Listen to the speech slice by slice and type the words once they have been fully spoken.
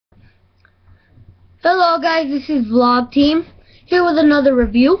Hello guys, this is Vlog Team here with another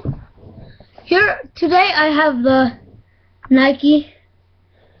review. Here today I have the Nike.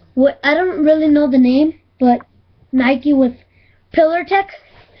 I don't really know the name, but Nike with Pillar Tech.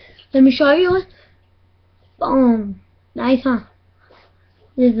 Let me show you it. Boom, nice, huh?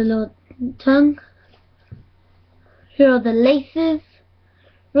 There's a little tongue. Here are the laces.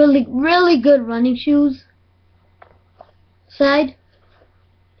 Really good running shoes. Side.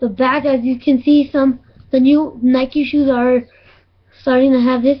 The back, as you can see, the new Nike shoes are starting to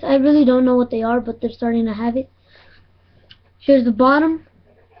have this. I really don't know what they are, but they're starting to have it. Here's the bottom.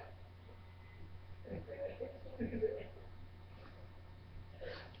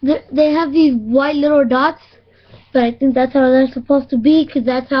 They have these white little dots, but I think that's how they're supposed to be, because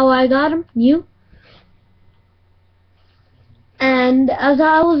that's how I got them, new. And as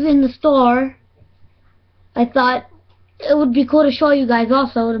I was in the store, I thought it would be cool to show you guys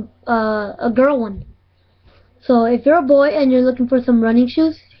also a girl one. So if you're a boy and you're looking for some running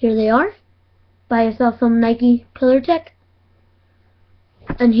shoes, here they are. Buy yourself some Nike Pillar Tech.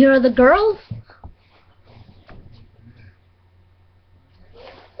 And here are the girls.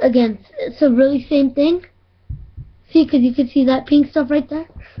 Again, it's a really same thing. See, because you can see that pink stuff right there.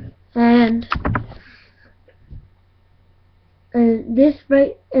 And this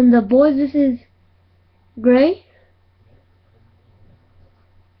right, and the boys, this is gray.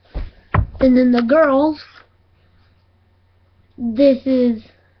 And then the girls, this is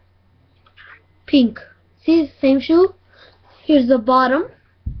pink. See, same shoe. Here's the bottom.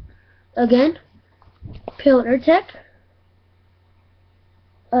 Again, Pillar Tech.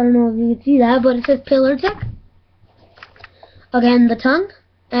 I don't know if you can see that, but it says Pillar Tech. Again, the tongue.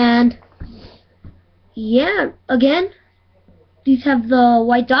 And yeah, again, these have the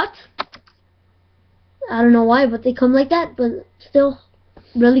white dots. I don't know why, but they come like that, but still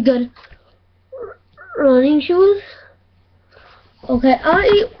really good running shoes. Okay,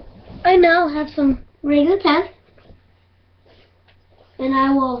 I now have some regular pants, and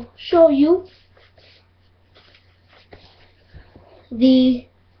I will show you the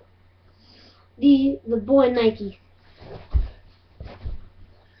boy Nike.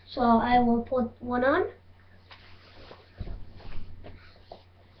 So I will put one on.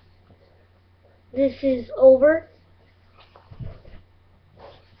 This is over.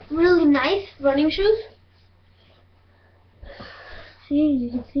 Really nice running shoes. See, you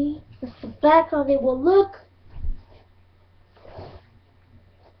can see that's the back, how they will look.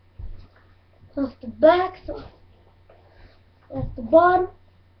 That's the back, so that's the bottom.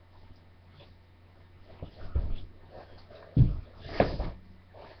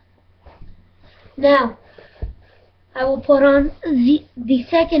 Now I will put on the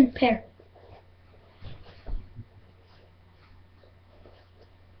second pair.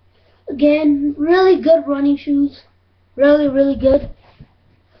 Again, really good running shoes. Really good.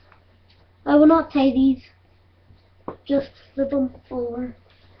 I will not tie these. Just flip them over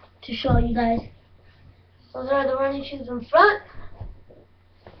to show you guys. Those are the running shoes in front,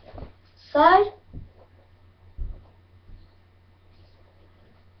 side,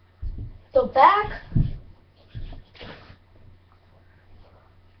 the back,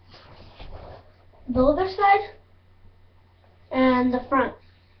 the other side, and the front.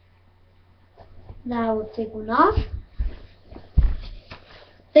 Now I will take one off.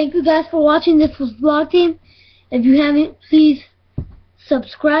 Thank you guys for watching. This was Vlog Team. If you haven't, please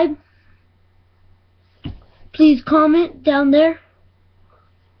subscribe. Please comment down there.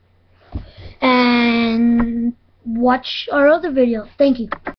 And watch our other videos. Thank you.